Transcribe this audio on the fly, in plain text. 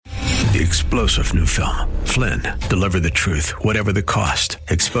The explosive new film, Flynn, deliver the truth, whatever the cost.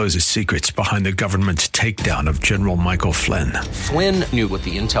 Exposes secrets behind the government's takedown of General Michael Flynn. Flynn knew what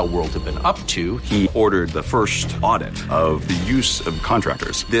the intel world had been up to. He ordered the first audit of the use of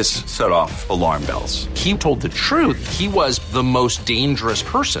contractors. This set off alarm bells. He told the truth. He was the most dangerous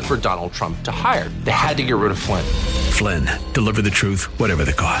person for Donald Trump to hire. They had to get rid of Flynn. Flynn, deliver the truth, whatever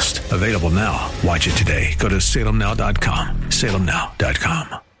the cost. Available now. Watch it today. Go to salemnow.com.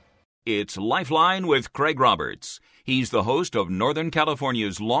 salemnow.com. It's Lifeline with Craig Roberts. He's the host of Northern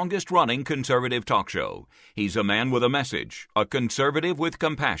California's longest-running conservative talk show. He's a man with a message, a conservative with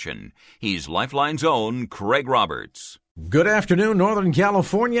compassion. He's Lifeline's own Craig Roberts. Good afternoon, Northern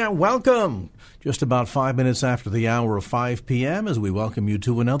California. Welcome. Just about 5 minutes after the hour of 5 p.m. as we welcome you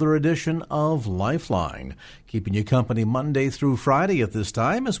to another edition of Lifeline, keeping you company Monday through Friday at this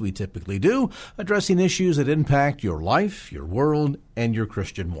time, as we typically do, addressing issues that impact your life, your world, and your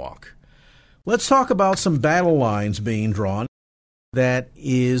Christian walk. Let's talk about some battle lines being drawn that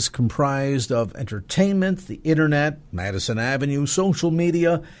is comprised of entertainment, the internet, Madison Avenue, social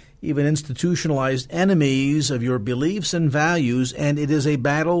media, even institutionalized enemies of your beliefs and values, and it is a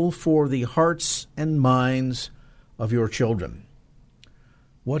battle for the hearts and minds of your children.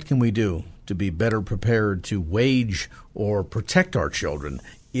 What can we do to be better prepared to wage or protect our children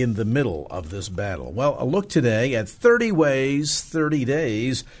in the middle of this battle? Well, a look today at 30 ways, 30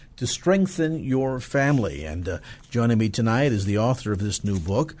 days to strengthen your family. And joining me tonight is the author of this new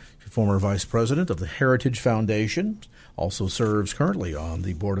book, former vice president of the Heritage Foundation, also serves currently on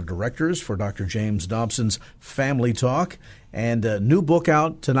the board of directors for Dr. James Dobson's Family Talk. And a new book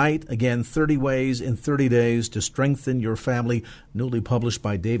out tonight, again, 30 Ways in 30 Days to Strengthen Your Family, newly published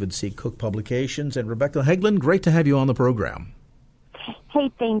by David C. Cook Publications. And Rebecca Heglin, great to have you on the program. Hey,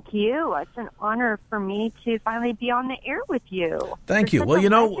 thank you. It's an honor for me to finally be on the air with you. Thank you.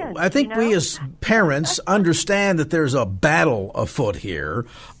 Well, I think we as parents understand that there's a battle afoot here.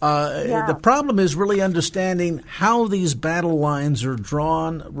 The problem is really understanding how these battle lines are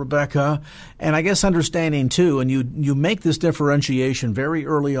drawn, Rebecca, and I guess understanding, too, and you make this differentiation very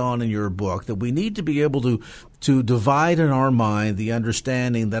early on in your book, that we need to be able to divide in our mind the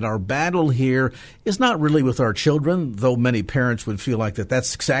understanding that our battle here is not really with our children, though many parents would feel like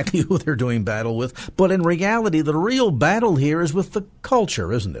that's exactly who they're doing battle with. But in reality, the real battle here is with the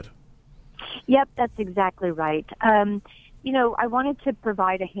culture, isn't it? Yep, that's exactly right. I wanted to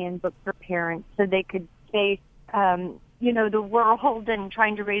provide a handbook for parents so they could face, the world and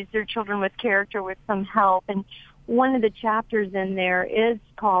trying to raise their children with character with some help. And one of the chapters in there is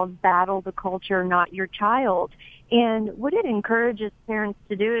called Battle the Culture, Not Your Child. And what it encourages parents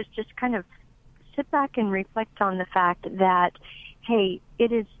to do is just kind of sit back and reflect on the fact that, hey,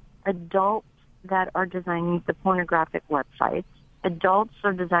 it is adults that are designing the pornographic websites. Adults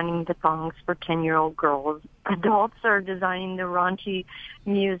are designing the songs for 10-year-old girls. Adults are designing the raunchy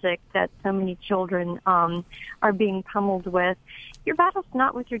music that so many children are being pummeled with. Your battle's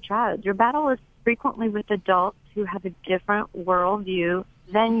not with your child. Your battle is frequently with adults who have a different worldview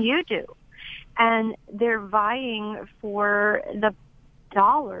than you do. And they're vying for the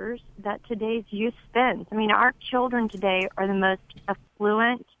dollars that today's youth spends. I mean, our children today are the most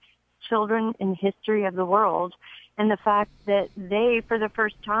affluent children in history of the world. And the fact that they, for the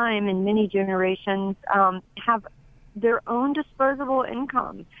first time in many generations, have their own disposable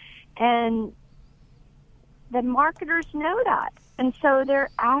income. And the marketers know that. And so they're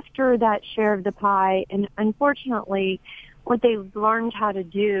after that share of the pie. And unfortunately, what they've learned how to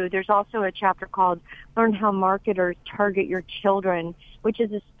do, there's also a chapter called Learn How Marketers Target Your Children, which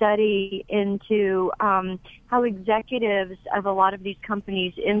is a study into how executives of a lot of these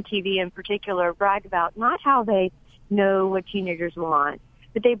companies, MTV in particular, brag about not how they know what teenagers want,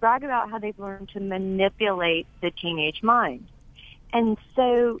 but they brag about how they've learned to manipulate the teenage mind. And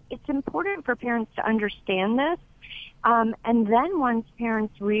so it's important for parents to understand this. And then once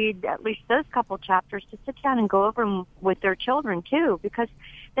parents read at least those couple chapters, to sit down and go over them with their children too, because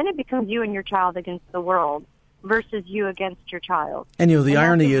then it becomes you and your child against the world versus you against your child. And the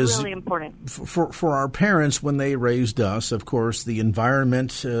irony is really important for our parents when they raised us. Of course, the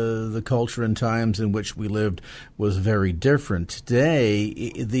environment, the culture and times in which we lived was very different.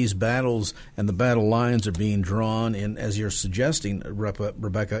 Today, these battles and the battle lines are being drawn in, as you're suggesting,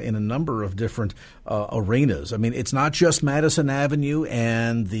 Rebecca, in a number of different arenas. I mean, it's not just Madison Avenue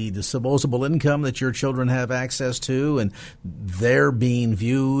and the disposable income that your children have access to, and they're being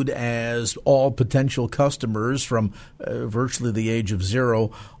viewed as all potential customers teenagers from virtually the age of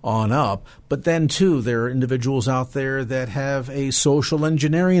 0 on up. But then, too, there are individuals out there that have a social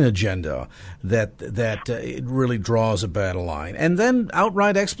engineering agenda that it really draws a battle line. And then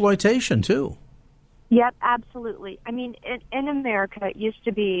outright exploitation, too. Yep, absolutely. I mean, in America, it used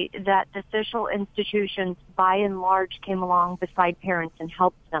to be that the social institutions, by and large, came along beside parents and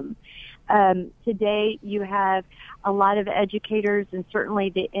helped them. Today, you have a lot of educators, and certainly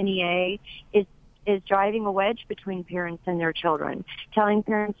the NEA is driving a wedge between parents and their children, telling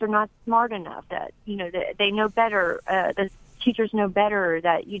parents they're not smart enough, that that they know better, the teachers know better,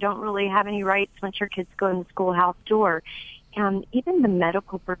 that you don't really have any rights once your kids go in the schoolhouse door. Even the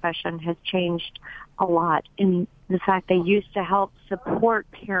medical profession has changed a lot in the fact they used to help support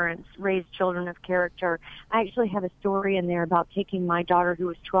parents raise children of character. I actually have a story in there about taking my daughter, who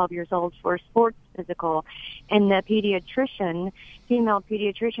was 12 years old, for a sports physical, and the female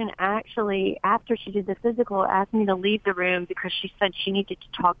pediatrician, actually, after she did the physical, asked me to leave the room because she said she needed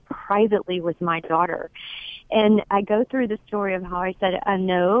to talk privately with my daughter. And I go through the story of how I said,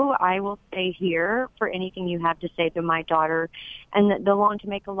 no, I will stay here for anything you have to say to my daughter. And to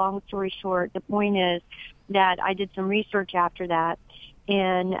make a long story short, the point is that I did some research after that,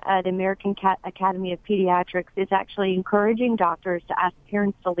 and the American Academy of Pediatrics is actually encouraging doctors to ask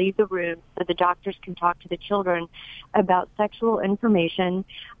parents to leave the room so the doctors can talk to the children about sexual information.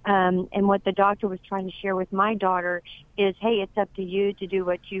 And what the doctor was trying to share with my daughter is, hey, it's up to you to do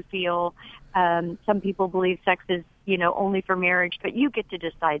what you feel. Some people believe sex is, only for marriage, but you get to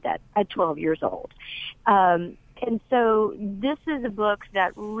decide that at 12 years old. And so this is a book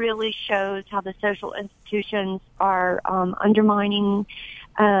that really shows how the social institutions are undermining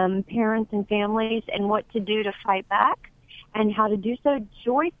parents and families, and what to do to fight back, and how to do so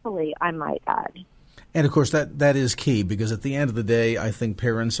joyfully, I might add. And, of course, that is key, because at the end of the day, I think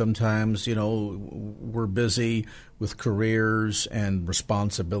parents sometimes, we're busy with careers and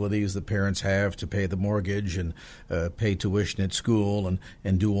responsibilities that parents have to pay the mortgage and pay tuition at school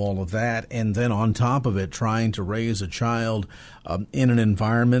and do all of that. And then on top of it, trying to raise a child in an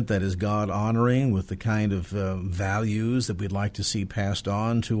environment that is God-honoring, with the kind of values that we'd like to see passed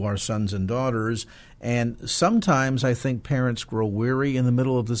on to our sons and daughters. And sometimes I think parents grow weary in the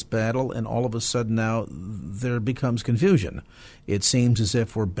middle of this battle, and all of a sudden now there becomes confusion. It seems as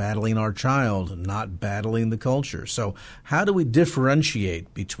if we're battling our child, not battling the culture. So how do we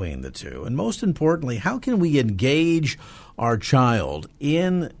differentiate between the two? And most importantly, how can we engage our child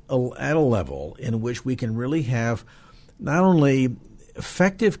at a level in which we can really have not only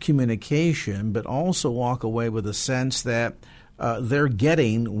effective communication, but also walk away with a sense that they're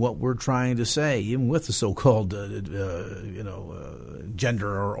getting what we're trying to say, even with the so-called,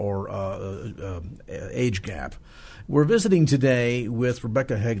 gender or age gap. We're visiting today with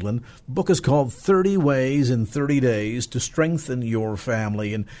Rebecca Hegelin. The book is called 30 Ways in 30 Days to Strengthen Your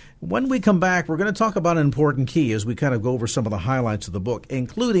Family. And when we come back, we're going to talk about an important key as we kind of go over some of the highlights of the book,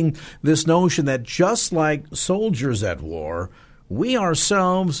 including this notion that just like soldiers at war, we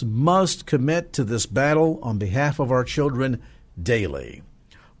ourselves must commit to this battle on behalf of our children daily.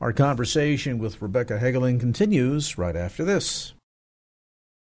 Our conversation with Rebecca Hegelin continues right after this.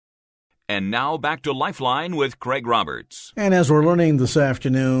 And now back to Lifeline with Craig Roberts. And as we're learning this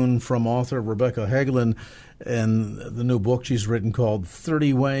afternoon from author Rebecca Hegelin and the new book she's written called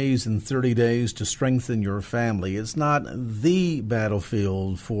 30 Ways in 30 Days to Strengthen Your Family, it's not the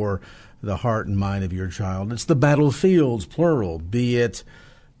battlefield for the heart and mind of your child. It's the battlefields, plural, be it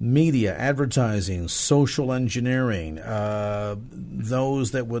media, advertising, social engineering,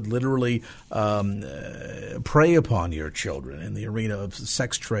 those that would literally prey upon your children in the arena of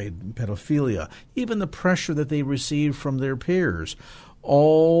sex trade, pedophilia, even the pressure that they receive from their peers,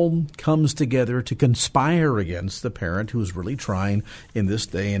 all comes together to conspire against the parent who's really trying in this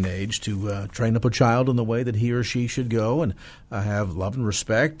day and age to train up a child in the way that he or she should go and have love and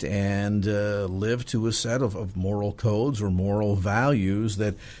respect and live to a set of moral codes or moral values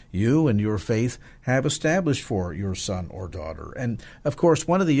that you and your faith have established for your son or daughter. And, of course,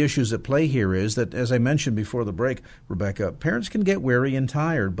 one of the issues at play here is that, as I mentioned before the break, Rebecca, parents can get weary and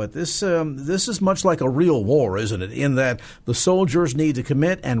tired, but this is much like a real war, isn't it, in that the soldiers need to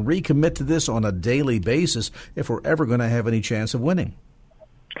commit and recommit to this on a daily basis if we're ever going to have any chance of winning.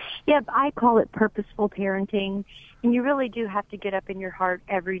 Yep, I call it purposeful parenting, and you really do have to get up in your heart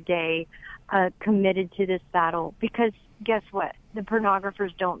every day committed to this battle, because guess what? The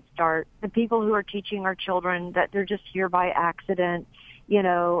pornographers don't start. The people who are teaching our children that they're just here by accident,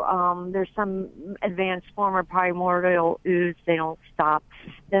 there's some advanced form of primordial ooze, they don't stop.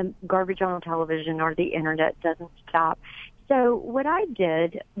 The garbage on television or the internet doesn't stop. So what I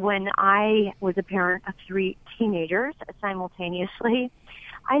did when I was a parent of 3 teenagers simultaneously,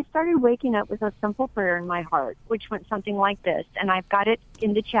 I started waking up with a simple prayer in my heart, which went something like this, and I've got it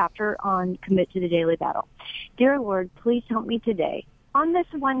in the chapter on Commit to the Daily Battle. Dear Lord, please help me today, on this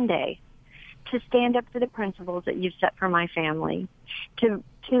one day, to stand up for the principles that you've set for my family, to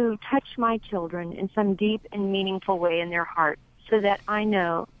touch my children in some deep and meaningful way in their heart, so that I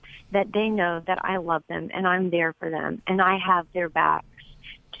know that they know that I love them and I'm there for them and I have their backs.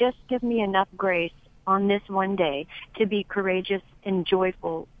 Just give me enough grace on this one day to be courageous and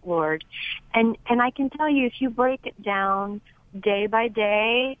joyful, Lord. And I can tell you, if you break it down day by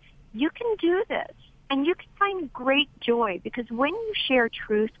day, you can do this. And you can find great joy, because when you share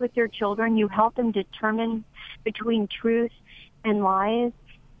truth with your children, you help them determine between truth and lies.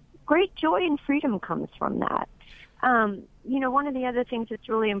 Great joy and freedom comes from that. One of the other things that's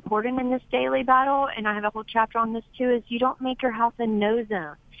really important in this daily battle, and I have a whole chapter on this too, is you don't make your house a no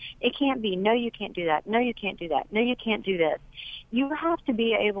zone. It can't be, no, you can't do that. No, you can't do that. No, you can't do this. You have to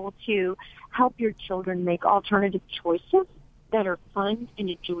be able to help your children make alternative choices that are fun and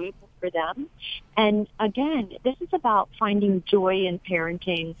enjoyable for them. And again, this is about finding joy in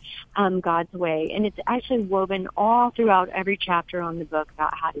parenting God's way. And it's actually woven all throughout every chapter on the book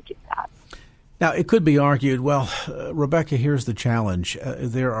about how to do that. Now, it could be argued, well, Rebecca, here's the challenge.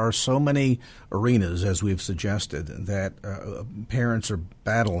 There are so many arenas, as we've suggested, that parents are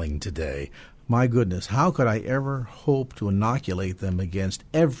battling today. My goodness, how could I ever hope to inoculate them against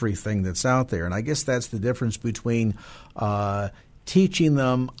everything that's out there? And I guess that's the difference between teaching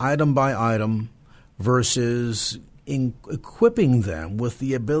them item by item versus equipping them with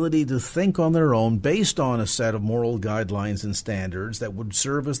the ability to think on their own based on a set of moral guidelines and standards that would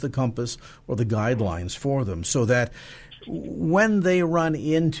serve as the compass or the guidelines for them, so that when they run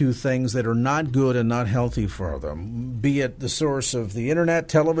into things that are not good and not healthy for them, be it the source of the internet,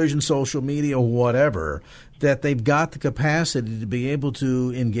 television, social media, whatever, that they've got the capacity to be able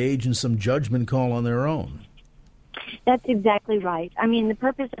to engage in some judgment call on their own. That's exactly right. I mean, the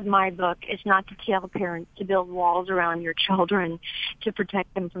purpose of my book is not to tell parents to build walls around your children to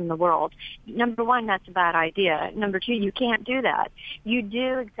protect them from the world. Number one, that's a bad idea. Number two, you can't do that. You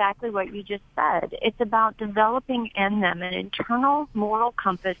do exactly what you just said. It's about developing in them an internal moral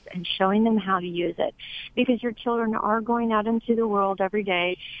compass and showing them how to use it, because your children are going out into the world every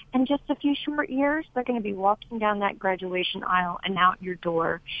day. In just a few short years, they're going to be walking down that graduation aisle and out your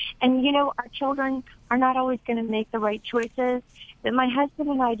door. And, our children are not always going to make the right choices, but my husband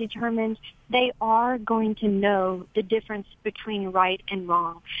and I determined they are going to know the difference between right and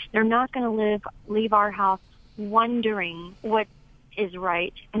wrong. They're not going to leave our house wondering what is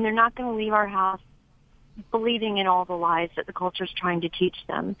right, and they're not going to leave our house believing in all the lies that the culture is trying to teach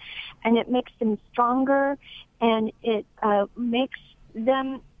them. And it makes them stronger, and it makes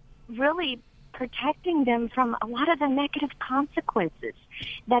them really protecting them from a lot of the negative consequences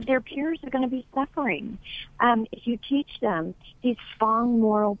that their peers are going to be suffering. If you teach them these strong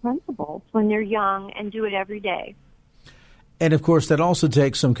moral principles when they're young and do it every day. And, of course, that also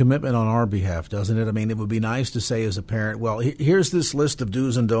takes some commitment on our behalf, doesn't it? I mean, it would be nice to say as a parent, well, here's this list of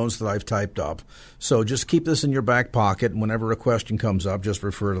do's and don'ts that I've typed up. So just keep this in your back pocket, and whenever a question comes up, just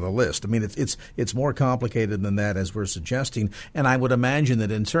refer to the list. I mean, it's more complicated than that, as we're suggesting. And I would imagine that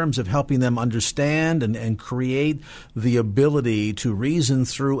in terms of helping them understand and create the ability to reason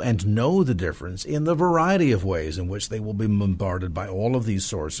through and know the difference in the variety of ways in which they will be bombarded by all of these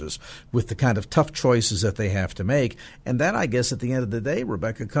sources with the kind of tough choices that they have to make. And that, I guess, at the end of the day,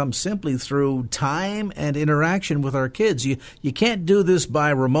 Rebecca, comes simply through time and interaction with our kids. You can't do this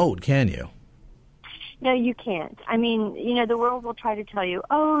by remote, can you? No, you can't. I mean, the world will try to tell you,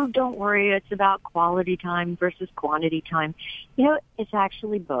 oh, don't worry, it's about quality time versus quantity time. It's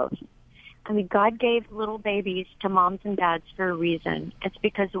actually both. I mean, God gave little babies to moms and dads for a reason. It's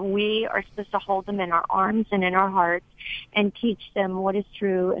because we are supposed to hold them in our arms and in our hearts and teach them what is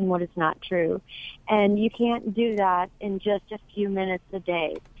true and what is not true. And you can't do that in just a few minutes a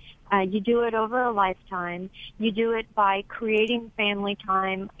day. You do it over a lifetime. You do it by creating family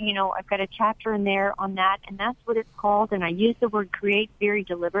time. I've got a chapter in there on that, and that's what it's called. And I use the word create very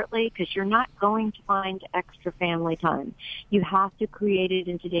deliberately, because you're not going to find extra family time. You have to create it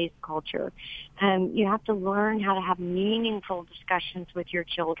in today's culture. You have to learn how to have meaningful discussions with your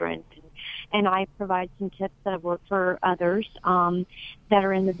children. And I provide some tips that have worked for others that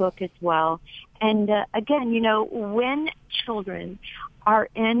are in the book as well. And again, when children are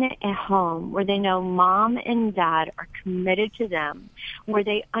in a home where they know mom and dad are committed to them, where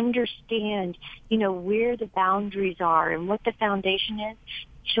they understand, where the boundaries are and what the foundation is,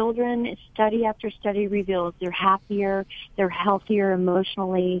 Children, study after study reveals they're happier, they're healthier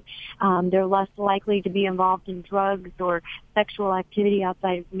emotionally, they're less likely to be involved in drugs or sexual activity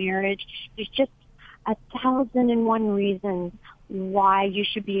outside of marriage. There's just 1,001 reasons why you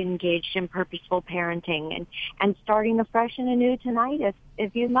should be engaged in purposeful parenting and starting afresh and anew tonight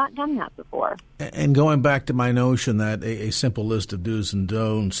if you've not done that before. And going back to my notion that a simple list of do's and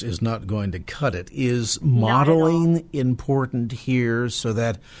don'ts is not going to cut it, is modeling important here so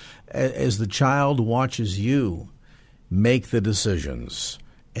that as the child watches you make the decisions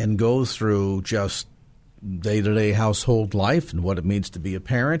and go through just day-to-day household life and what it means to be a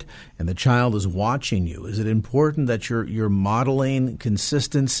parent, and the child is watching you, is it important that you're modeling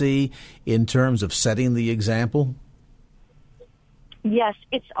consistency in terms of setting the example? Yes,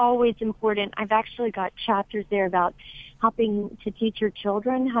 it's always important. I've actually got chapters there about helping to teach your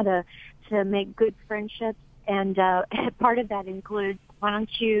children how to make good friendships, and part of that includes, why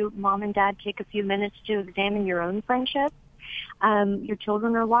don't you, mom and dad, take a few minutes to examine your own friendships? Your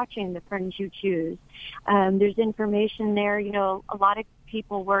children are watching the friends you choose. There's information there. You know, a lot of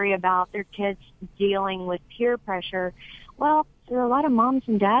people worry about their kids dealing with peer pressure. Well, there are a lot of moms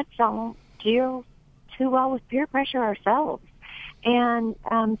and dads that don't deal too well with peer pressure ourselves. And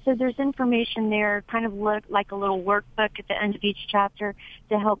so there's information there, kind of look like a little workbook at the end of each chapter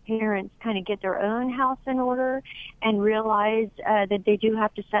to help parents kind of get their own house in order and realize that they do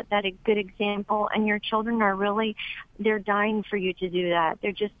have to set that a good example. And your children are really, they're dying for you to do that.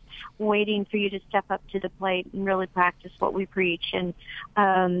 They're just waiting for you to step up to the plate and really practice what we preach. And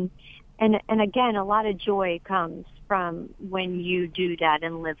again, a lot of joy comes from when you do that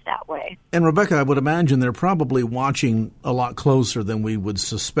and live that way. And Rebecca, I would imagine they're probably watching a lot closer than we would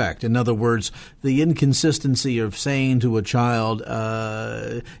suspect. In other words, the inconsistency of saying to a child,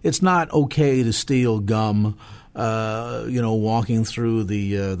 it's not okay to steal gum, walking through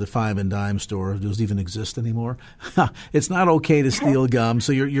the five and dime store. Does it even exist anymore? It's not okay to steal gum.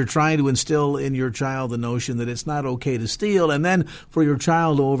 So you're trying to instill in your child the notion that it's not okay to steal. And then for your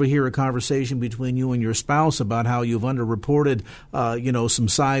child to overhear a conversation between you and your spouse about how you've underreported, some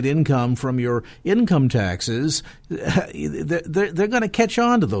side income from your income taxes, they're going to catch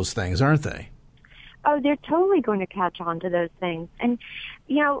on to those things, aren't they? Oh, they're totally going to catch on to those things. And,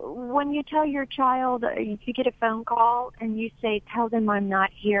 when you tell your child, you get a phone call and you say, tell them I'm not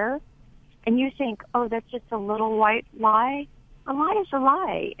here, and you think, oh, that's just a little white lie. A lie is a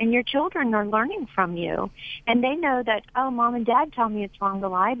lie, and your children are learning from you. And they know that, oh, mom and dad tell me it's wrong to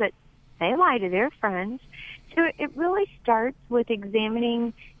lie, but they lie to their friends. So it really starts with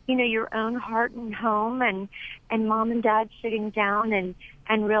examining, your own heart and home, and mom and dad sitting down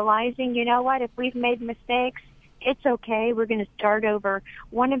and realizing, you know what, if we've made mistakes, it's okay. We're going to start over.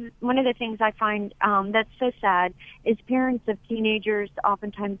 One of the things I find that's so sad is parents of teenagers,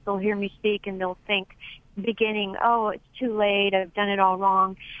 oftentimes they'll hear me speak and they'll think beginning, oh, it's too late, I've done it all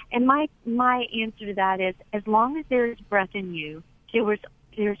wrong. And my answer to that is, as long as there is breath in you,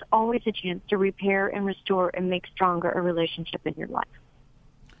 there's always a chance to repair and restore and make stronger a relationship in your life.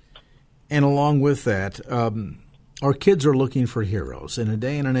 And along with that, our kids are looking for heroes. In a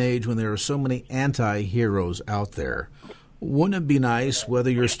day and an age when there are so many anti-heroes out there, wouldn't it be nice, whether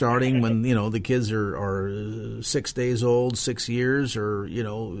you're starting when, the kids are 6 days old, 6 years, or,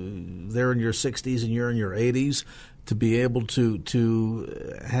 they're in your 60s and you're in your 80s, to be able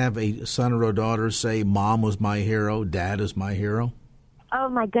to have a son or a daughter say, Mom was my hero, Dad is my hero? Oh,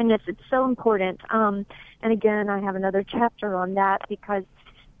 my goodness, it's so important. And again, I have another chapter on that, because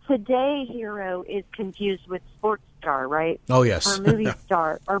today hero is confused with sports star, right? Oh, yes. Or movie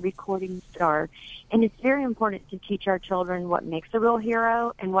star, or recording star. And it's very important to teach our children what makes a real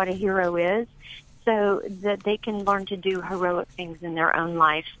hero and what a hero is, so that they can learn to do heroic things in their own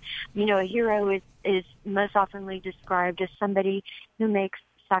life. A hero is most oftenly described as somebody who makes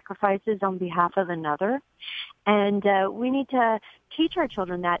sacrifices on behalf of another. And we need to teach our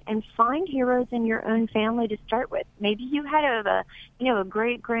children that, and find heroes in your own family to start with. Maybe you had a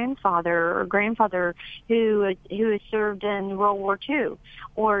great grandfather or grandfather who has served in World War II,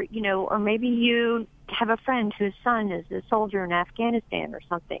 or maybe you have a friend whose son is a soldier in Afghanistan or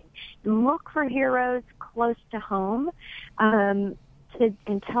something. Look for heroes close to home, and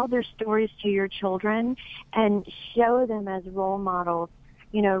tell their stories to your children and show them as role models,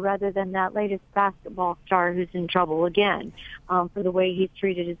 rather than that latest basketball star who's in trouble again for the way he's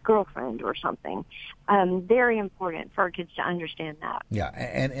treated his girlfriend or something. Very important for our kids to understand that. Yeah,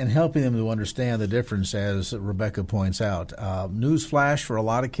 and helping them to understand the difference, as Rebecca points out. Newsflash for a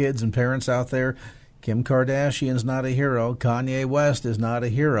lot of kids and parents out there, Kim Kardashian's not a hero. Kanye West is not a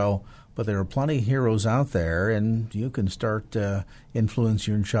hero. but there are plenty of heroes out there, and you can start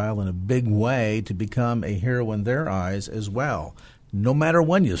influencing your child in a big way to become a hero in their eyes as well, no matter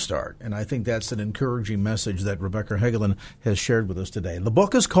when you start. And I think that's an encouraging message that Rebecca Hegelin has shared with us today. The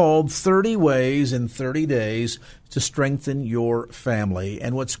book is called 30 Ways in 30 Days to Strengthen Your Family.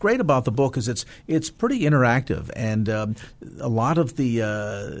 And what's great about the book is it's pretty interactive, and a lot of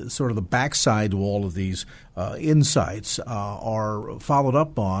the sort of the backside to all of these insights are followed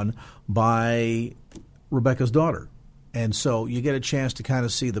up on by Rebecca's daughter. And so you get a chance to kind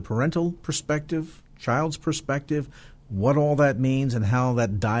of see the parental perspective, child's perspective, what all that means, and how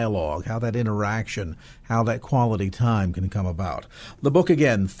that dialogue, how that interaction, how that quality time can come about. The book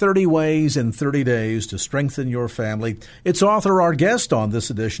again, 30 Ways in 30 Days to Strengthen Your Family. Its author, our guest on this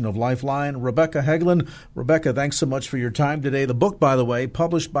edition of Lifeline, Rebecca Hegelin. Rebecca, thanks so much for your time today. The book, by the way,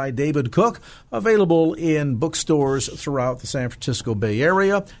 published by David Cook, available in bookstores throughout the San Francisco Bay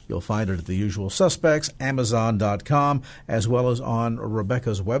Area. You'll find it at the usual suspects, Amazon.com, as well as on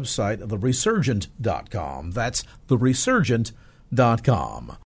Rebecca's website, theresurgent.com. That's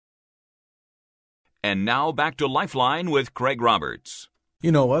theresurgent.com. And now back to Lifeline with Craig Roberts.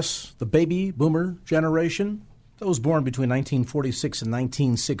 You know us, the baby boomer generation, those born between 1946 and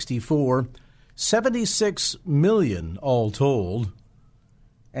 1964, 76 million all told.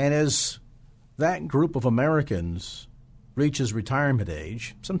 And as that group of Americans reaches retirement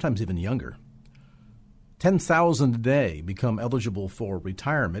age, sometimes even younger, 10,000 a day become eligible for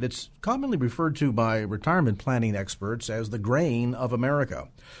retirement. It's commonly referred to by retirement planning experts as the grain of America.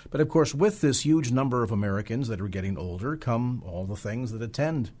 But of course, with this huge number of Americans that are getting older come all the things that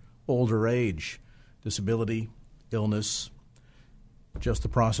attend older age: disability, illness, just the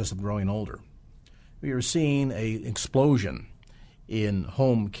process of growing older. We are seeing an explosion in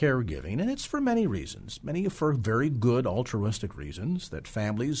home caregiving, and it's for many reasons, many for very good altruistic reasons, that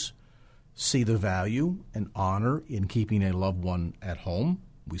families see the value and honor in keeping a loved one at home.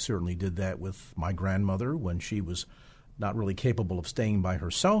 We certainly did that with my grandmother when she was not really capable of staying by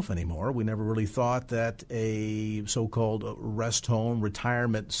herself anymore. We never really thought that a so-called rest home,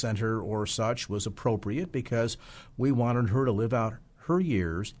 retirement center or such was appropriate, because we wanted her to live out her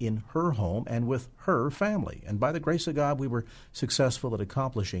years in her home and with her family. And by the grace of God, we were successful at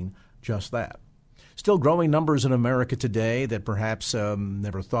accomplishing just that. Still growing numbers in America today that perhaps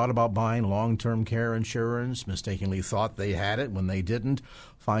never thought about buying long-term care insurance, mistakenly thought they had it when they didn't,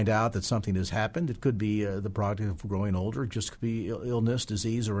 find out that something has happened. It could be the product of growing older. It just could be illness,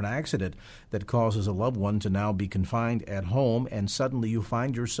 disease, or an accident that causes a loved one to now be confined at home, and suddenly you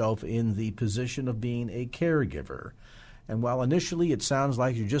find yourself in the position of being a caregiver. And while initially it sounds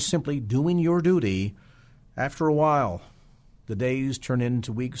like you're just simply doing your duty, after a while, the days turn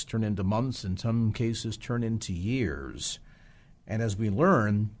into weeks, turn into months, in some cases turn into years. And as we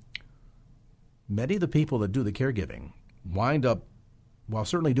learn, many of the people that do the caregiving wind up, while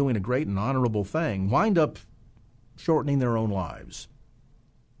certainly doing a great and honorable thing, wind up shortening their own lives.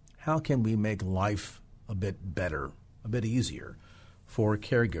 How can we make life a bit better, a bit easier for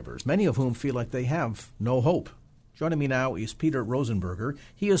caregivers, many of whom feel like they have no hope? Joining me now is Peter Rosenberger.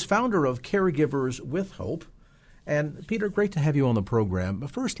 He is founder of Caregivers with Hope. And, Peter, great to have you on the program. But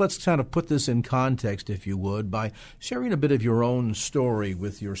first, let's kind of put this in context, if you would, by sharing a bit of your own story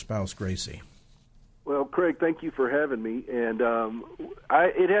with your spouse, Gracie. Well, Craig, thank you for having me. And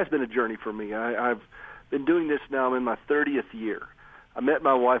it has been a journey for me. I've been doing this now. I'm in my 30th year. I met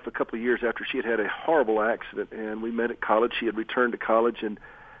my wife a couple of years after she had had a horrible accident, and we met at college. She had returned to college, and,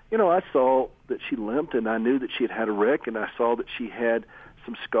 you know, I saw that she limped, and I knew that she had had a wreck, and I saw that she had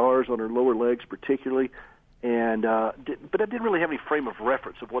some scars on her lower legs particularly. And but I didn't really have any frame of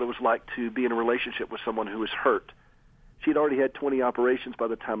reference of what it was like to be in a relationship with someone who was hurt. She had already had 20 operations by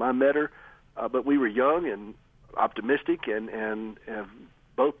the time I met her, but we were young and optimistic and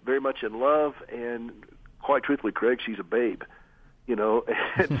both very much in love. And quite truthfully, Craig, she's a babe, you know.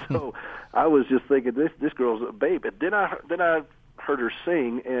 And so I was just thinking, this girl's a babe. And then I heard her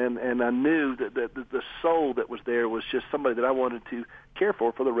sing, and I knew that the soul that was there was just somebody that I wanted to care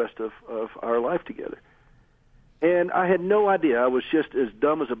for the rest of our life together. And I had no idea. I was just as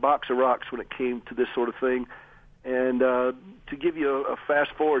dumb as a box of rocks when it came to this sort of thing. And to give you a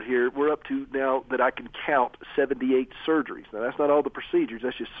fast forward here, we're up to now that I can count 78 surgeries. Now, that's not all the procedures.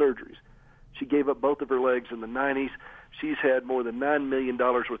 That's just surgeries. She gave up both of her legs in the 90s. She's had more than $9 million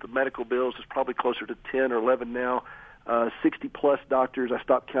worth of medical bills. It's probably closer to 10 or 11 now. 60-plus doctors. I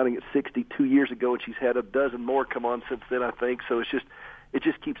stopped counting at 60 2 years ago, and she's had a dozen more come on since then, I think. So it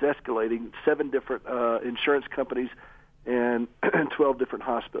just keeps escalating. 7 different insurance companies and 12 different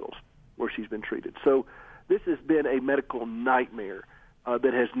hospitals where she's been treated. So this has been a medical nightmare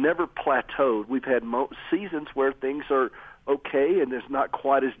that has never plateaued. We've had seasons where things are okay and it's not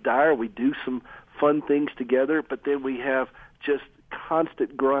quite as dire. We do some fun things together, but then we have just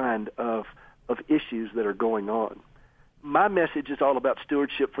constant grind of issues that are going on. My message is all about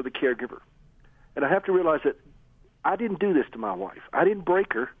stewardship for the caregiver. And I have to realize that I didn't do this to my wife. I didn't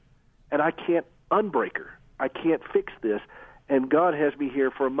break her, and I can't unbreak her. I can't fix this, and God has me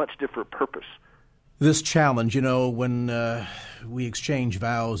here for a much different purpose. This challenge, when we exchange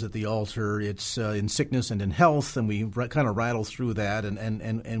vows at the altar, it's in sickness and in health, and we kind of rattle through that,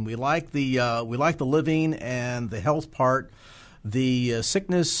 and we like the living and the health part, the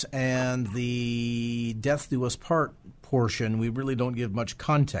sickness and the death do us part portion we really don't give much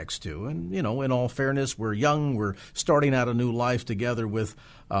context to. And, in all fairness, we're young, we're starting out a new life together with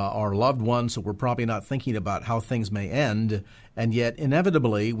our loved ones, so we're probably not thinking about how things may end. And yet,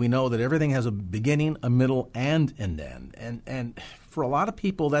 inevitably, we know that everything has a beginning, a middle, and an end. And for a lot of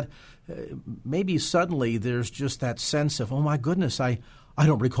people, that maybe suddenly there's just that sense of, oh, my goodness, I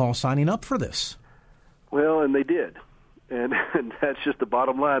don't recall signing up for this. Well, and they did. And that's just the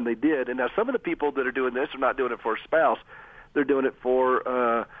bottom line. They did. And now some of the people that are doing this are not doing it for a spouse. They're doing it for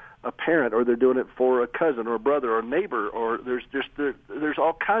a parent, or they're doing it for a cousin or a brother or a neighbor, or there's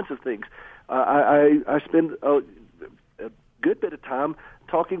all kinds of things. I spend a good bit of time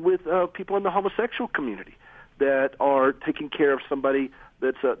talking with people in the homosexual community that are taking care of somebody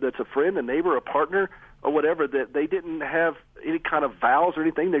that's a friend, a neighbor, a partner, or whatever, that they didn't have any kind of vows or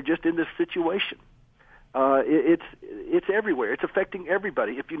anything. They're just in this situation. It's everywhere. It's affecting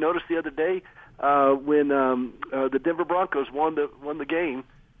everybody. If you notice the other day when the Denver Broncos won the game,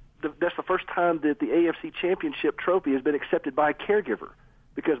 that's the first time that the AFC Championship trophy has been accepted by a caregiver,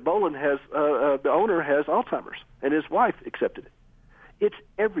 because Bolin the owner has Alzheimer's, and his wife accepted it. It's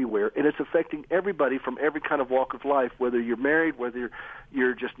everywhere, and it's affecting everybody from every kind of walk of life, whether you're married, whether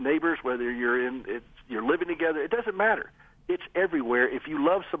you're just neighbors, whether you're living together. It doesn't matter. It's everywhere. If you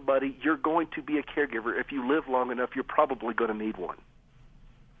love somebody, you're going to be a caregiver. If you live long enough, you're probably going to need one.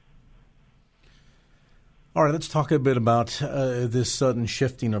 All right, let's talk a bit about this sudden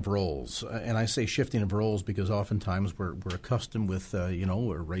shifting of roles. And I say shifting of roles because oftentimes we're accustomed with,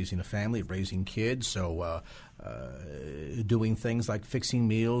 we're raising a family, raising kids, so doing things like fixing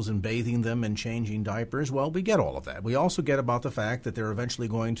meals and bathing them and changing diapers. Well, we get all of that. We also get about the fact that they're eventually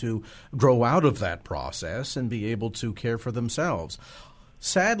going to grow out of that process and be able to care for themselves.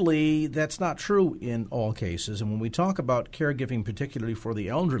 Sadly, that's not true in all cases. And when we talk about caregiving, particularly for the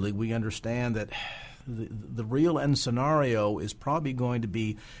elderly, we understand that the real end scenario is probably going to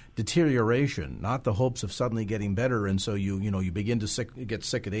be deterioration, not the hopes of suddenly getting better. And so you begin to get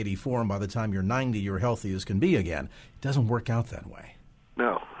sick at 84, and by the time you're 90, you're healthy as can be again. It doesn't work out that way.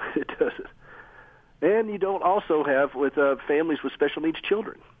 No, it doesn't. And you don't also have with families with special needs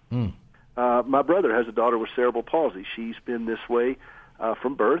children. My brother has a daughter with cerebral palsy. She's been this way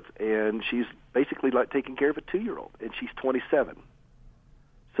from birth, and she's basically like taking care of a 2-year-old, and she's 27.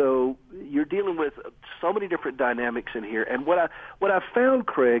 So you're dealing with so many different dynamics in here. And what I found,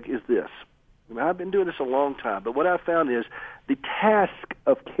 Craig, is this. I've been doing this a long time, but what I found is the task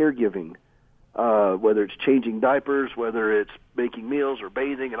of caregiving, whether it's changing diapers, whether it's making meals or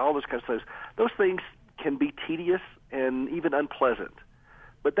bathing and all those kinds of things, those things can be tedious and even unpleasant.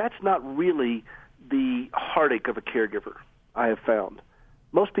 But that's not really the heartache of a caregiver, I have found.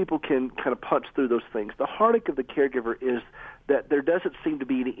 Most people can kind of punch through those things. The heartache of the caregiver is that there doesn't seem to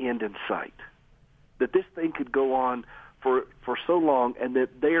be any end in sight, that this thing could go on for so long, and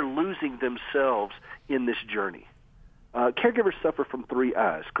that they are losing themselves in this journey. Caregivers suffer from 3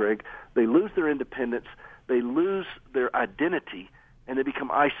 I's, Craig. They lose their independence, they lose their identity, and they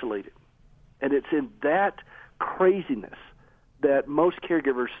become isolated. And it's in that craziness that most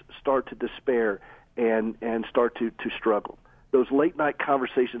caregivers start to despair and start to struggle. Those late-night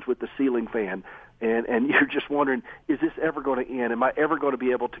conversations with the ceiling fan, and you're just wondering, is this ever going to end? Am I ever going to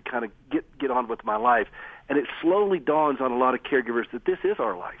be able to kind of get on with my life? And it slowly dawns on a lot of caregivers that this is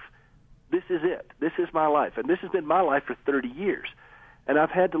our life. This is it. This is my life. And this has been my life for 30 years. And I've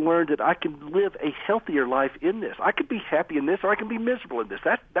had to learn that I can live a healthier life in this. I could be happy in this, or I can be miserable in this.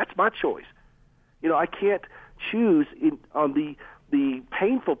 That's my choice. I can't choose on the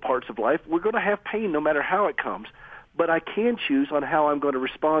painful parts of life. We're going to have pain no matter how it comes. But I can choose on how I'm going to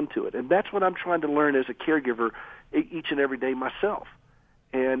respond to it. And that's what I'm trying to learn as a caregiver each and every day myself.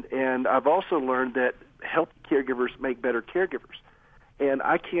 And I've also learned that healthy caregivers make better caregivers. And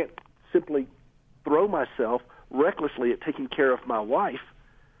I can't simply throw myself recklessly at taking care of my wife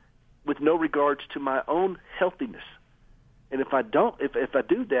with no regards to my own healthiness. And if I don't, if I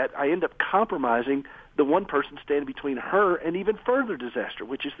do that, I end up compromising the one person standing between her and even further disaster,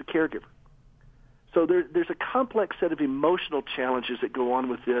 which is the caregiver. So there's a complex set of emotional challenges that go on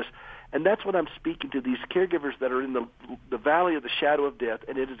with this, and that's what I'm speaking to, these caregivers that are in the valley of the shadow of death,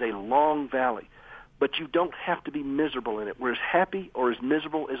 and it is a long valley. But you don't have to be miserable in it. We're as happy or as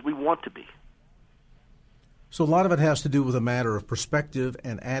miserable as we want to be. So a lot of it has to do with a matter of perspective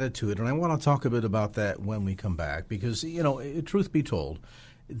and attitude, and I want to talk a bit about that when we come back because, truth be told,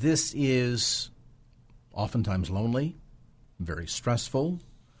 this is oftentimes lonely, very stressful.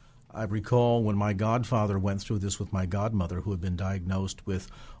 I recall when my godfather went through this with my godmother, who had been diagnosed with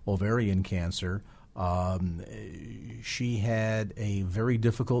ovarian cancer. She had a very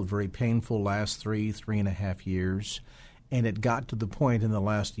difficult, very painful last 3.5 years, and it got to the point in the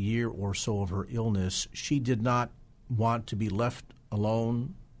last year or so of her illness, she did not want to be left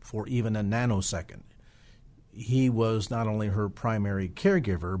alone for even a nanosecond. He was not only her primary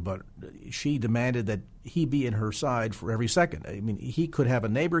caregiver, but she demanded that he be in her side for every second. I mean, he could have a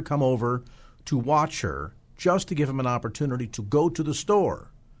neighbor come over to watch her just to give him an opportunity to go to the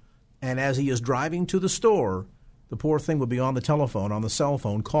store. And as he is driving to the store, the poor thing would be on the telephone, on the cell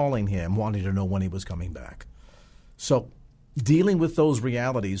phone, calling him, wanting to know when he was coming back. So dealing with those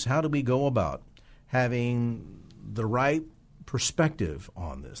realities, how do we go about having the right perspective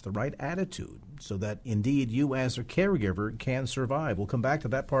on this, the right attitude, so that indeed you as a caregiver can survive? We'll come back to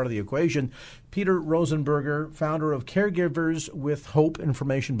that part of the equation. Peter Rosenberger, founder of Caregivers with Hope.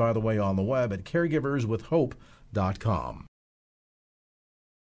 Information, by the way, on the web at caregiverswithhope.com.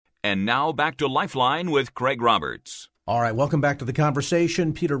 And now back to Lifeline with Craig Roberts. All right, welcome back to the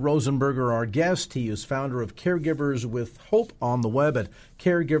conversation. Peter Rosenberger, our guest. He is founder of Caregivers with Hope on the web at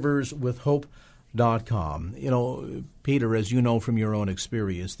caregiverswithhope.com. Peter, as you know from your own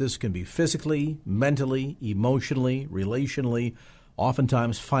experience, this can be physically, mentally, emotionally, relationally,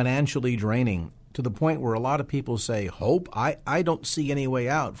 oftentimes financially draining, to the point where a lot of people say, hope? I don't see any way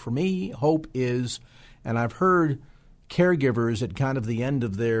out. For me, hope is, and I've heard caregivers at kind of the end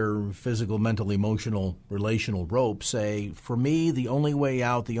of their physical, mental, emotional, relational rope say, for me, the only way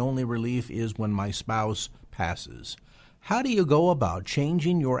out, the only relief is when my spouse passes. How do you go about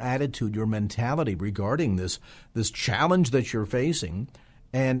changing your attitude, your mentality regarding this challenge that you're facing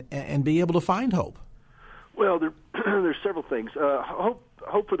and be able to find hope? Well, there's several things.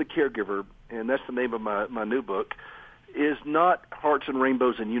 Hope for the caregiver, and that's the name of my new book, is not hearts and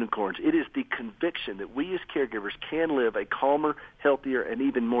rainbows and unicorns. It is the conviction that we as caregivers can live a calmer, healthier, and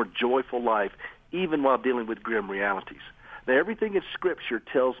even more joyful life, even while dealing with grim realities. Now, everything in Scripture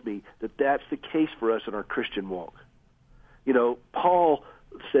tells me that that's the case for us in our Christian walk. Paul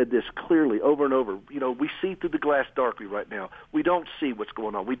said this clearly over and over. We see through the glass darkly right now. We don't see what's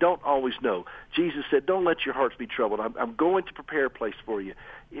going on. We don't always know. Jesus said, don't let your hearts be troubled. I'm going to prepare a place for you.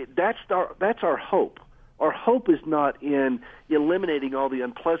 That's our hope. Our hope is not in eliminating all the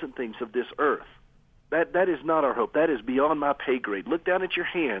unpleasant things of this earth. That is not our hope. That is beyond my pay grade. Look down at your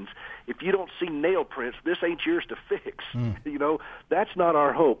hands. If you don't see nail prints, this ain't yours to fix. That's not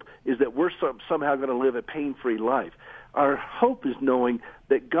our hope, is that we're somehow going to live a pain-free life. Our hope is knowing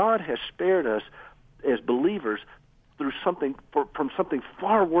that God has spared us as believers through from something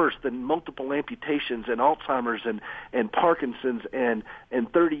far worse than multiple amputations and Alzheimer's and Parkinson's and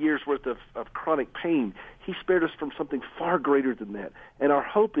 30 years worth of chronic pain. He spared us from something far greater than that. And our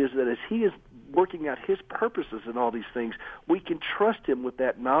hope is that as He is working out His purposes in all these things, we can trust Him with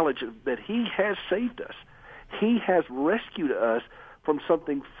that knowledge that He has saved us. He has rescued us from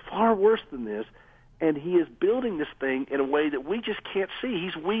something far worse than this, and He is building this thing in a way that we just can't see.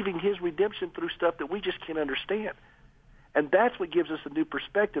 He's weaving His redemption through stuff that we just can't understand. And that's what gives us a new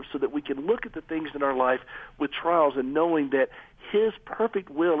perspective, so that we can look at the things in our life with trials and knowing that His perfect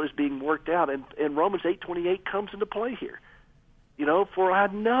will is being worked out. And Romans 8:28 comes into play here. For I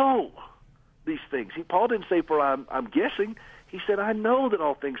know these things. Paul didn't say, for I'm guessing. He said, I know that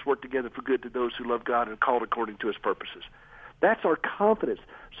all things work together for good to those who love God and are called according to His purposes. That's our confidence.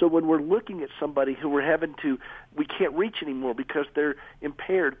 So when we're looking at somebody who we can't reach anymore because they're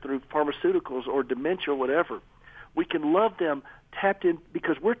impaired through pharmaceuticals or dementia or whatever, we can love them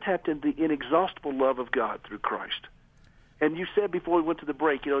because we're tapped into the inexhaustible love of God through Christ. And you said before we went to the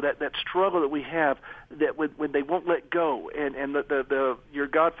break, that struggle that we have, that when they won't let go, and your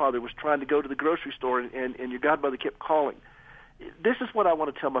godfather was trying to go to the grocery store, and your godmother kept calling. This is what I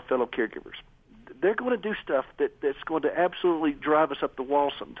want to tell my fellow caregivers. They're going to do stuff that's going to absolutely drive us up the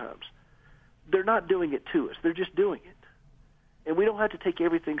wall sometimes. They're not doing it to us. They're just doing it. And we don't have to take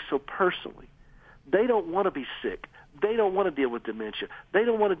everything so personally. They don't want to be sick. They don't want to deal with dementia. They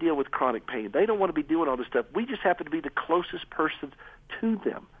don't want to deal with chronic pain. They don't want to be doing all this stuff. We just happen to be the closest person to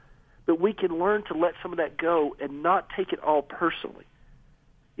them. But we can learn to let some of that go and not take it all personally.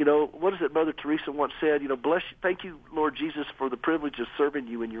 You know, what is it Mother Teresa once said? You know, bless you, thank you, Lord Jesus, for the privilege of serving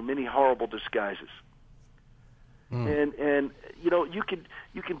you in your many horrible disguises. And you know, you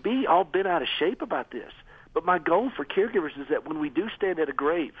can be all bent out of shape about this. But my goal for caregivers is that when we do stand at a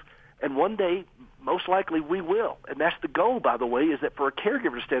grave, and one day, most likely we will, and that's the goal, by the way, is that for a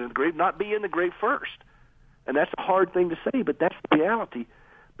caregiver to stand in the grave, not be in the grave first. And that's a hard thing to say, but that's the reality.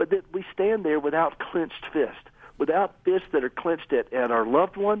 But that we stand there without clenched fist, without fists that are clenched at our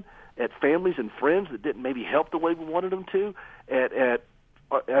loved one, at families and friends that didn't maybe help the way we wanted them to, at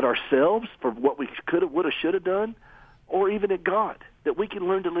ourselves for what we could have, would have, should have done, or even at God, that we can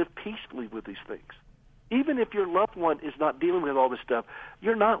learn to live peacefully with these things. Even if your loved one is not dealing with all this stuff,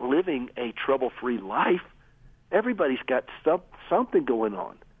 you're not living a trouble-free life. Everybody's got something going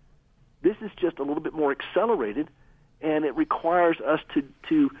on. This is just a little bit more accelerated, and it requires us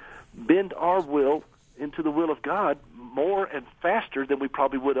to bend our will into the will of God more and faster than we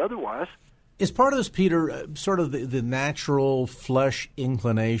probably would otherwise. Is part of this, Peter, sort of the natural flesh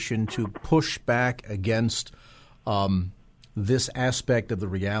inclination to push back against this aspect of the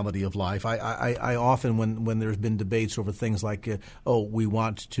reality of life? I often, when there's been debates over things like, we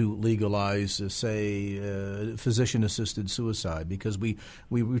want to legalize, say, physician-assisted suicide because we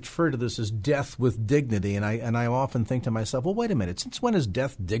refer to this as death with dignity, and I often think to myself, well, wait a minute, since when is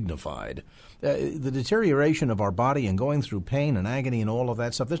death dignified? The deterioration of our body and going through pain and agony and all of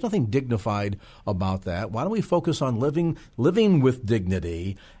that stuff, there's nothing dignified about that. Why don't we focus on living with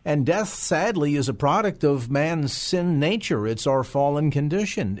dignity? And death, sadly, is a product of man's sin nature. It's our fallen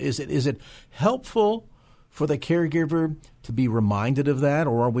condition. Is it helpful for the caregiver to be reminded of that,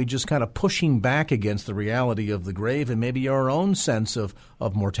 or are we just kind of pushing back against the reality of the grave and maybe our own sense of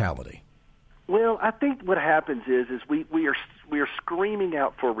mortality? Well, I think what happens is we are screaming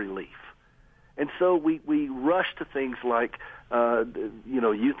out for relief. And so we rush to things like,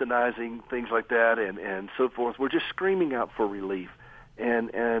 euthanizing, things like that, and so forth. We're just screaming out for relief.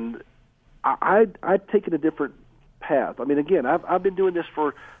 And I've taken a different path. I mean, again, I've been doing this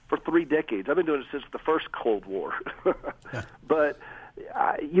for 3 decades. I've been doing it since the first Cold War. But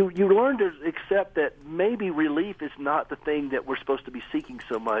you learn to accept that maybe relief is not the thing that we're supposed to be seeking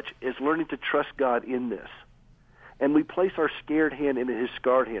so much as learning to trust God in this. And we place our scared hand into his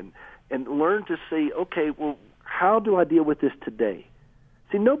scarred hand and learn to say, okay, well, how do I deal with this today?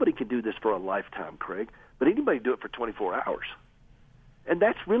 See, nobody can do this for a lifetime, Craig, but anybody can do it for 24 hours. And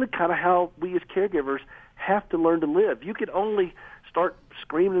that's really kind of how we as caregivers have to learn to live. You can only start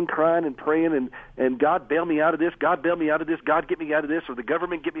screaming and crying and praying and God bail me out of this, God bail me out of this, God get me out of this, or the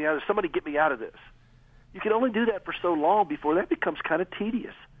government get me out of this, somebody get me out of this. You can only do that for so long before that becomes kind of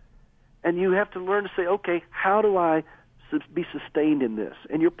tedious. And you have to learn to say, okay, how do I be sustained in this?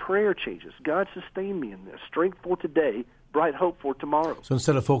 And your prayer changes. God, sustain me in this. Strength for today, bright hope for tomorrow. So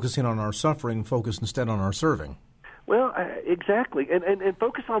instead of focusing on our suffering, focus instead on our serving. Well, exactly. And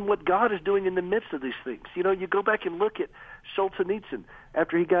focus on what God is doing in the midst of these things. You know, you go back and look at Solzhenitsyn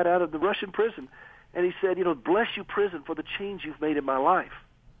after he got out of the Russian prison, and he said, bless you, prison, for the change you've made in my life.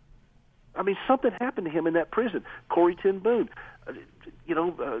 I mean, something happened to him in that prison. Corrie ten Boom.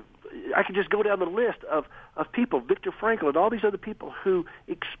 I could just go down the list of people, Viktor Frankl and all these other people who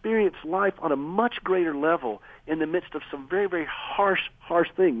experienced life on a much greater level in the midst of some very, very harsh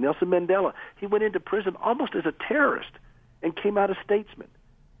things. Nelson Mandela, he went into prison almost as a terrorist and came out a statesman.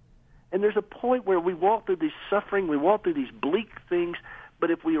 And there's a point where we walk through this suffering, we walk through these bleak things, but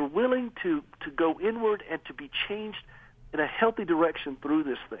if we are willing to go inward and to be changed in a healthy direction through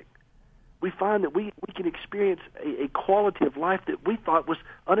this thing, we find that we can experience a quality of life that we thought was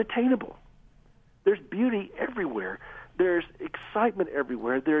unattainable. There's beauty everywhere. There's excitement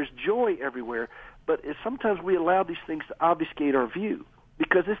everywhere. There's joy everywhere. But sometimes we allow these things to obfuscate our view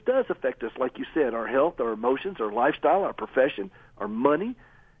because this does affect us, like you said, our health, our emotions, our lifestyle, our profession, our money.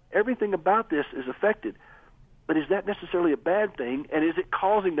 Everything about this is affected. But is that necessarily a bad thing, and is it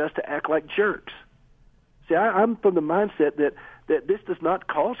causing us to act like jerks? See, I'm from the mindset that this does not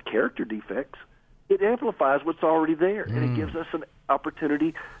cause character defects. It amplifies what's already there, and it gives us an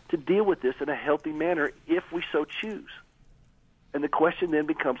opportunity to deal with this in a healthy manner if we so choose. And the question then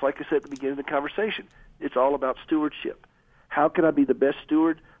becomes, like I said at the beginning of the conversation, it's all about stewardship. How can I be the best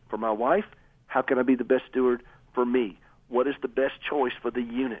steward for my wife? How can I be the best steward for me? What is the best choice for the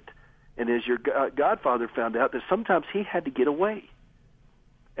unit? And as your godfather found out, that sometimes he had to get away.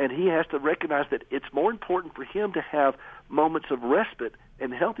 And he has to recognize that it's more important for him to have moments of respite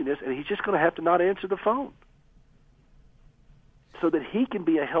and healthiness, and he's just going to have to not answer the phone. so that he can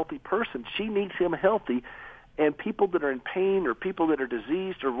be a healthy person. She needs him healthy, and people that are in pain or people that are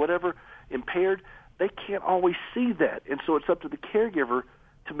diseased or whatever, impaired, they can't always see that. And so it's up to the caregiver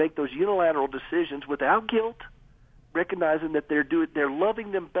to make those unilateral decisions without guilt, recognizing that they're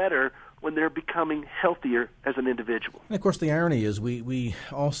loving them better when they're becoming healthier as an individual. And of course, the irony is we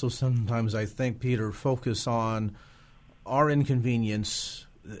also sometimes, I think, Peter, focus on our inconvenience,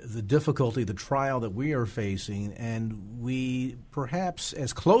 the difficulty, the trial that we are facing, and we perhaps,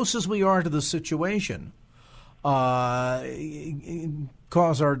 as close as we are to the situation,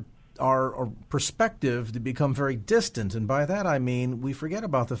 cause our perspective to become very distant. And by that I mean we forget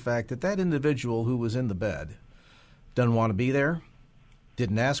about the fact that that individual who was in the bed doesn't want to be there,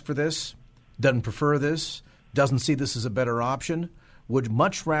 didn't ask for this, doesn't prefer this, doesn't see this as a better option, would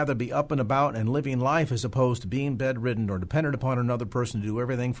much rather be up and about and living life as opposed to being bedridden or dependent upon another person to do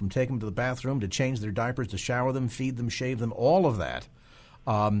everything from take them to the bathroom, to change their diapers, to shower them, feed them, shave them, all of that.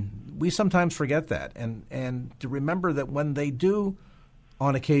 We sometimes forget that. And to remember that when they do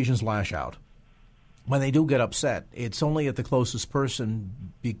on occasions lash out, when they do get upset, it's only at the closest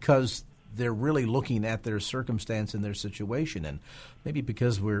person because they're really looking at their circumstance and their situation. And maybe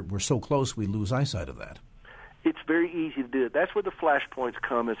because we're so close, we lose eyesight of that. It's very easy to do it. That's where the flashpoints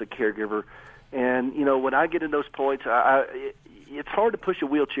come as a caregiver. And, you know, when I get in those points, it's hard to push a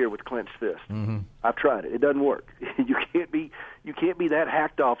wheelchair with clenched fist. Mm-hmm. I've tried it. It doesn't work. You can't be that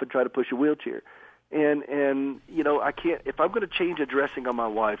hacked off and try to push a wheelchair. And you know, I can't. If I'm going to change a dressing on my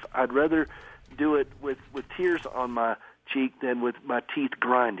wife, I'd rather do it with tears on my cheek than with my teeth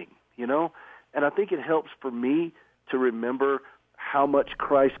grinding, you know? And I think it helps for me to remember how much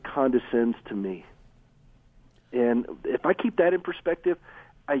Christ condescends to me. And if I keep that in perspective,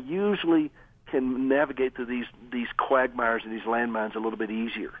 I usually can navigate through these quagmires and these landmines a little bit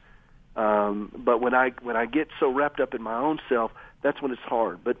easier. But when I get so wrapped up in my own self, that's when it's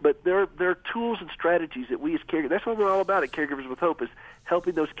hard. But there are tools and strategies that we as caregivers, that's what we're all about at Caregivers with Hope, is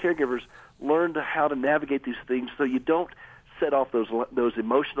helping those caregivers learn how to navigate these things so you don't set off those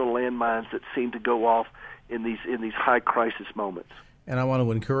emotional landmines that seem to go off in these high crisis moments. And I want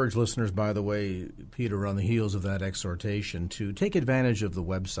to encourage listeners, by the way, Peter, on the heels of that exhortation, to take advantage of the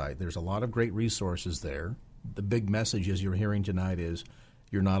website. There's a lot of great resources there. The big message, as you're hearing tonight, is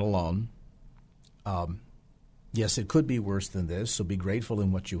you're not alone. Yes, it could be worse than this, so be grateful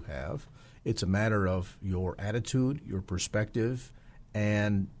in what you have. It's a matter of your attitude, your perspective,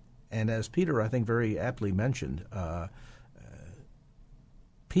 and as Peter, I think, very aptly mentioned,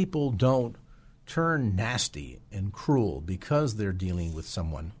 people don't turn nasty and cruel because they're dealing with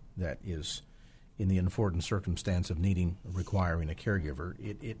someone that is in the unfortunate circumstance of requiring a caregiver.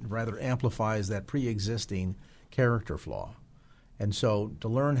 It rather amplifies that pre-existing character flaw. And so to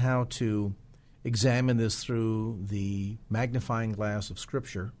learn how to examine this through the magnifying glass of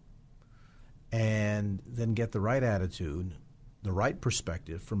Scripture and then get the right attitude, the right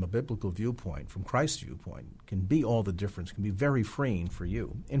perspective from a biblical viewpoint, from Christ's viewpoint, can be all the difference, can be very freeing for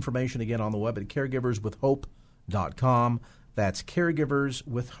you. Information again on the web at caregiverswithhope.com. That's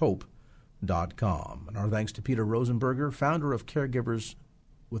caregiverswithhope.com. And our thanks to Peter Rosenberger, founder of Caregivers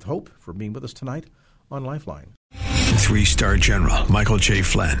with Hope, for being with us tonight on Lifeline. 3-star General Michael J.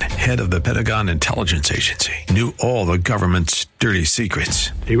 Flynn, head of the Pentagon Intelligence Agency, knew all the government's dirty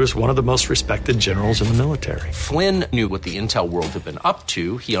secrets. He was one of the most respected generals in the military. Flynn knew what the intel world had been up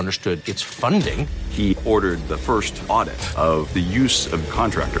to. He understood its funding. He ordered the first audit of the use of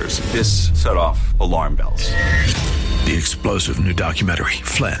contractors. This set off alarm bells. The explosive new documentary,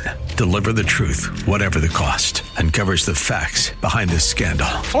 Flynn, Deliver the Truth, Whatever the Cost, uncovers the facts behind this scandal.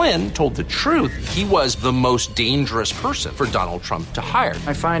 Flynn told the truth. He was the most dangerous person for Donald Trump to hire.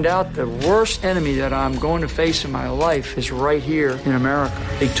 I find out the worst enemy that I'm going to face in my life is right here in America.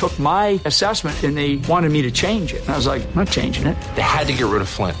 They took my assessment and they wanted me to change it. And I was like, I'm not changing it. They had to get rid of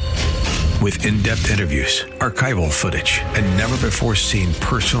Flynn. With in-depth interviews, archival footage, and never-before-seen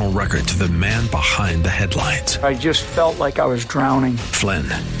personal records of the man behind the headlines. I just felt like I was drowning. Flynn,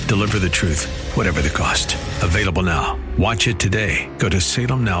 Deliver the Truth, Whatever the Cost. Available now. Watch it today. Go to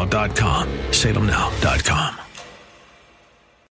salemnow.com. salemnow.com.